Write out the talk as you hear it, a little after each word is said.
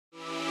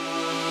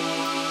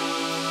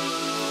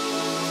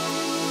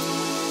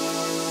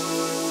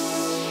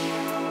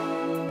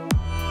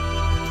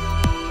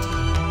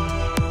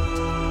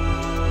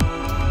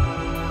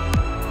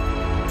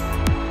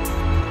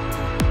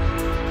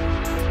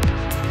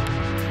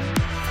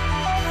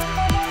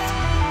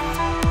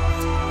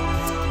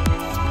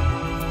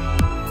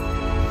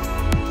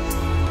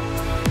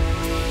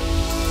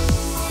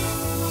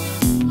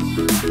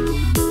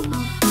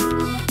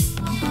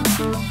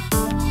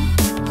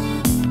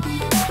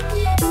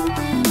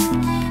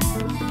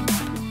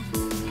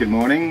Good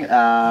morning.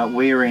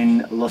 We're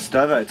in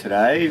Lostovo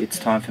today. It's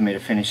time for me to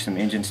finish some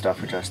engine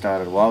stuff which I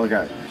started a while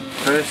ago.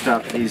 First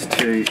up is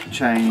to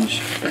change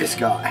this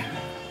guy.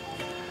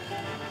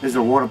 There's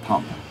a water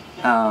pump.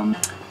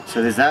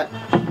 So there's that.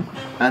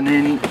 And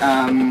then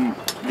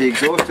the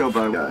exhaust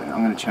elbow.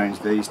 I'm going to change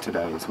these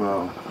today as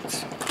well.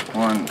 It's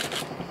 1,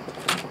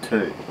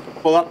 2.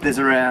 Well, up there's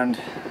around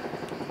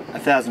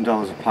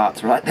 $1,000 of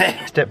parts right there.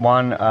 Step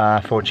one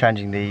for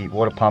changing the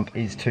water pump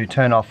is to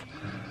turn off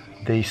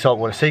the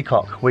saltwater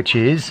seacock, which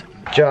is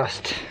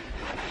just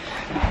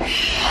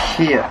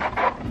here.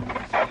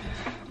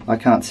 I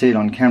can't see it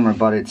on camera,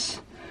 but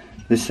it's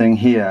this thing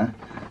here.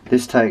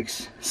 This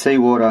takes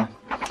seawater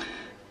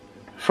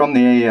from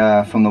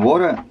the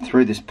water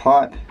through this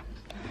pipe,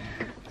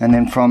 and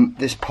then from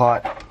this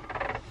pipe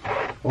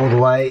all the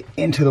way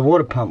into the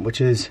water pump, which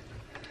is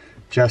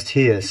just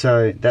here.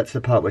 So that's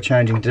the part we're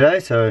changing today.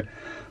 So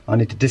I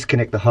need to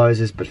disconnect the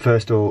hoses, but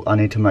first of all I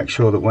need to make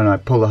sure that when I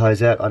pull the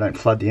hose out I don't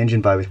flood the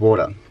engine bay with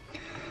water.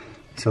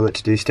 So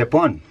let's do step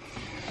one.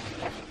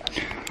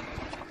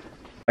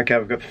 Okay,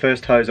 we've got the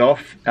first hose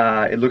off.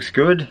 It looks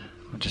good.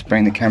 I'll just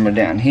bring the camera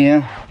down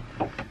here.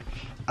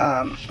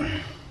 There's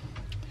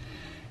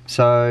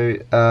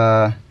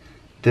a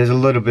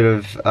little bit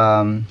of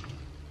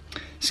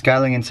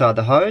scaling inside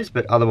the hose,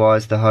 but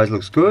otherwise the hose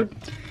looks good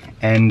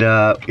and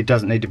it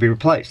doesn't need to be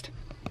replaced.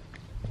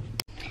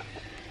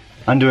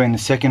 Undoing the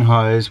second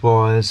hose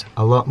was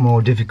a lot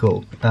more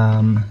difficult,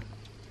 and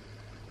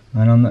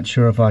I'm not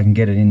sure if I can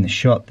get it in the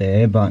shot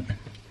there, but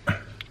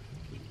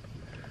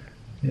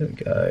there we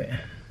go.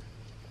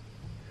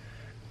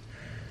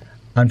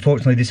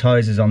 Unfortunately this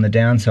hose is on the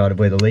downside of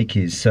where the leak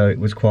is, so it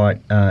was quite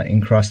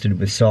encrusted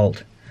with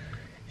salt,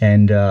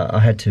 and I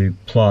had to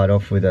ply it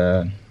off with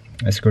a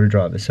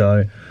screwdriver.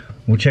 So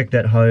we'll check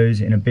that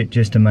hose in a bit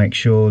just to make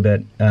sure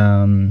that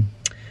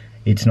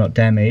it's not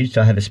damaged.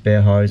 I have a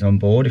spare hose on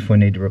board if we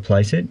need to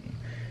replace it.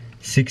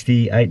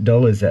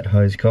 $68 that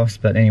hose costs,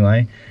 but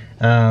anyway.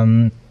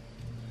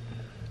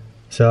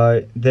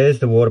 So there's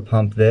the water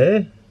pump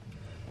there.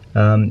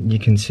 You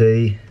can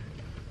see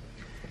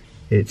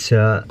it's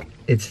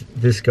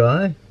this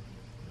guy.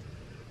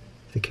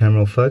 The camera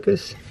will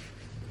focus.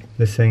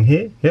 This thing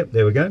here. Yep,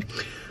 there we go.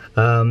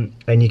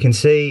 And you can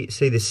see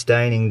this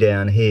staining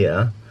down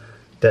here.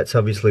 That's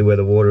obviously where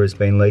the water has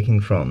been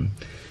leaking from.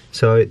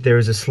 So there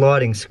is a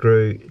sliding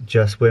screw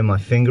just where my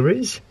finger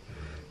is.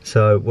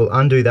 So we'll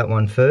undo that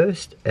one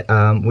first,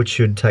 which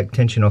should take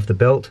tension off the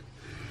belt.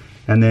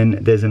 And then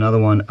there's another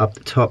one up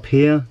the top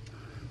here,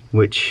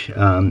 which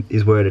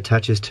is where it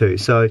attaches to.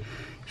 So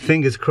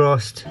fingers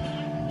crossed.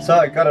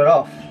 So got it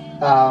off.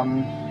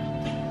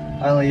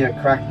 Only a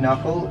cracked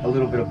knuckle, a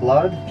little bit of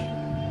blood.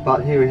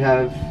 But here we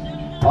have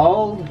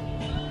old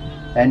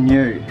and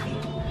new.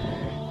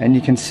 And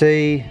you can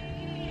see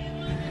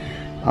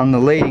on the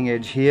leading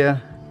edge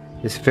here,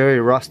 it's very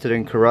rusted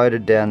and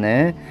corroded down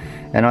there,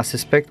 and I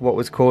suspect what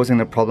was causing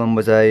the problem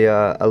was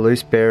a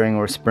loose bearing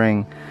or a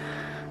spring.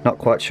 Not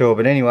quite sure,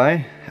 but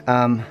anyway,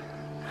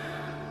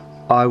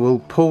 I will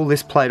pull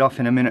this plate off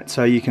in a minute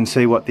so you can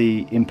see what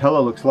the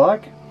impeller looks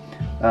like.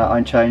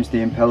 I changed the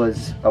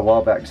impellers a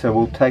while back, so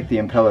we'll take the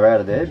impeller out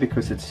of there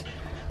because it's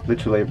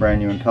literally a brand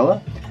new impeller.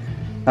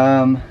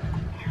 And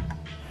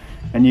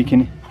you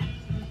can,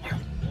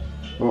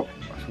 oh,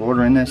 there's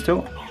water in there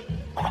still.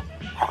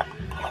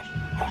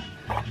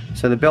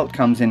 So the belt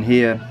comes in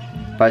here,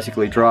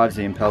 basically drives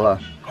the impeller,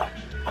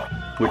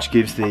 which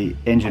gives the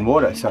engine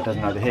water so it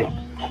doesn't overheat.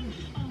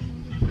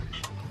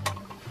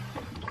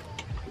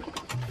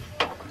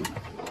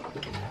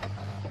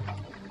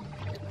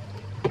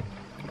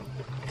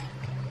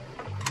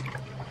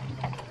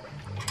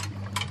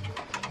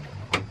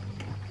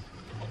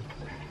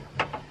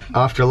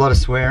 After a lot of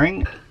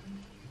swearing,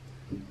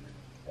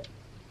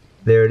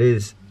 there it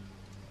is,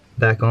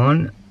 back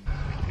on.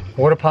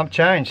 Water pump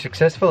changed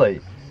successfully.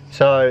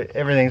 So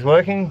everything's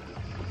working,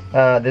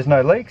 there's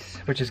no leaks,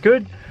 which is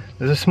good.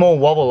 There's a small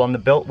wobble on the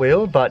belt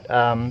wheel, but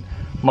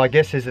my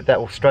guess is that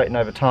will straighten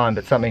over time,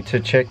 but something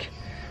to check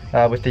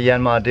with the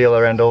Yanmar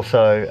dealer, and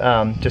also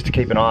just to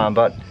keep an eye on.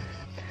 But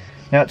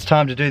now it's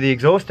time to do the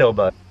exhaust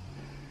elbow.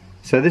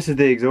 So this is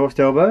the exhaust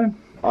elbow.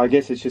 I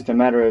guess it's just a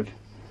matter of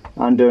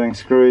undoing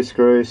screw,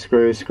 screw,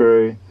 screw,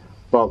 screw,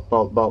 bolt,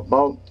 bolt, bolt,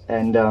 bolt,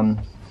 and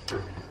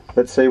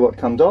let's see what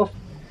comes off.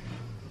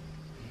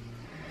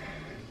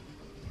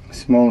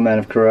 Small amount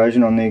of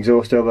corrosion on the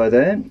exhaust elbow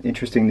there.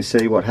 Interesting to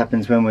see what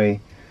happens when we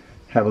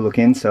have a look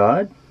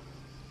inside.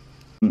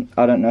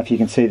 I don't know if you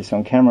can see this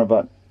on camera,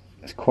 but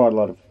there's quite a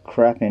lot of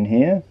crap in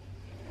here.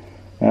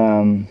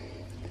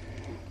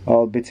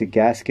 Old bits of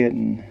gasket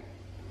and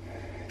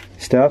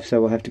stuff, so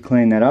we'll have to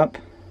clean that up.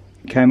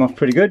 It came off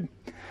pretty good.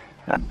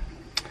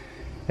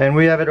 And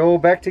we have it all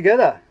back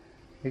together.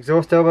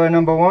 Exhaust elbow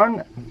number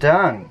 1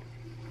 done.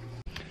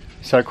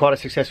 So quite a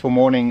successful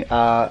morning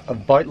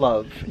of boat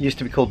love. It used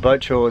to be called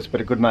boat chores,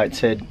 but a good mate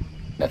said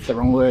that's the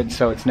wrong word,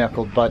 so it's now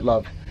called boat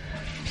love.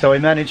 So we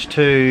managed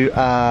to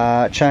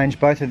change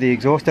both of the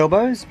exhaust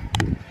elbows,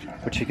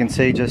 which you can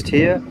see just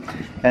here,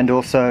 and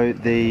also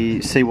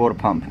the seawater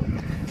pump.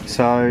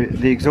 So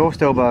the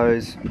exhaust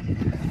elbows,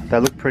 they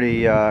look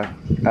pretty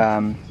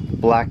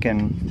black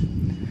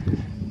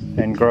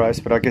and gross,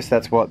 but I guess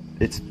that's what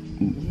it's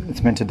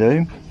meant to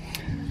do.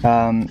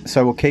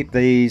 So we'll keep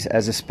these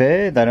as a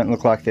spare. They don't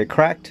look like they're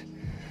cracked,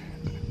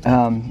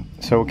 so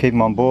we'll keep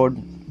them on board.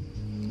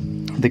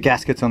 The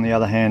gaskets, on the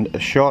other hand, are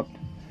shot.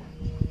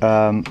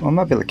 I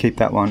might be able to keep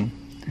that one.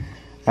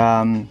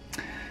 And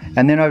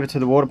then over to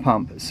the water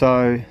pump.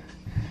 So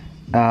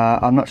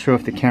I'm not sure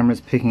if the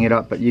camera's picking it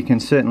up, but you can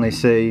certainly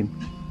see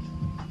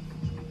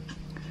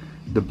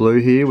the blue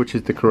here, which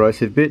is the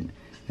corrosive bit.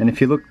 And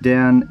if you look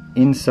down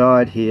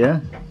inside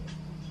here,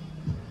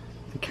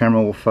 the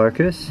camera will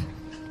focus.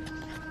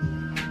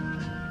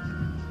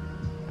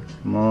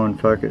 Come on,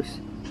 focus.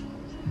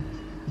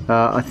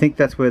 I think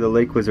that's where the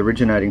leak was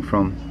originating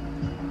from.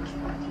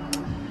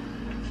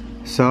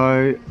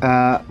 So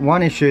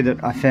one issue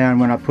that I found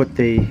when I put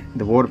the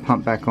water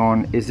pump back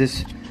on is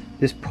this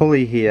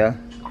pulley here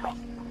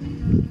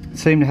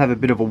seemed to have a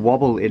bit of a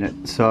wobble in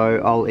it.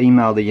 So I'll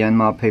email the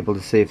Yanmar people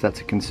to see if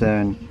that's a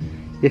concern.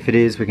 If it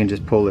is, we can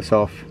just pull this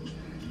off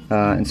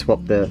and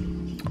swap the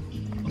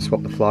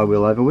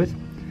flywheel over with.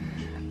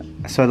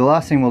 So the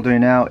last thing we'll do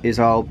now is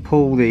I'll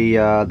pull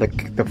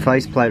the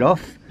faceplate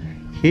off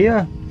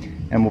here,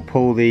 and we'll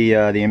pull the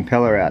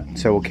impeller out.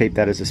 So we'll keep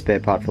that as a spare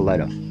part for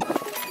later.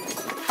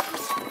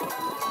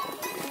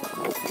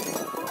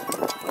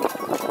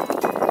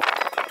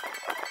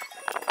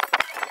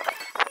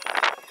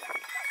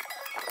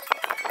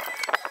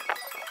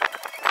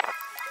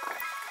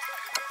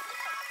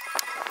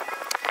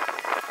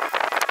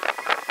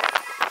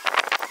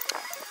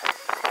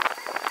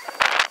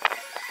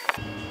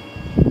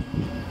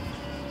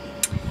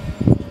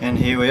 And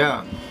here we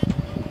are.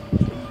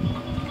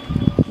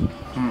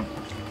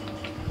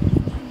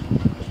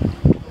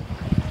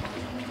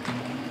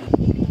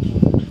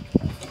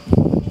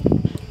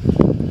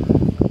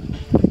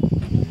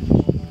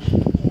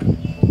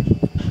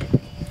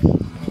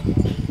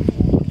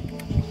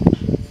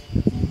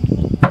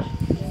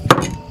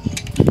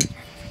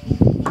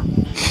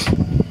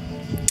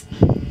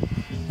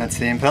 That's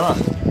the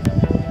impeller.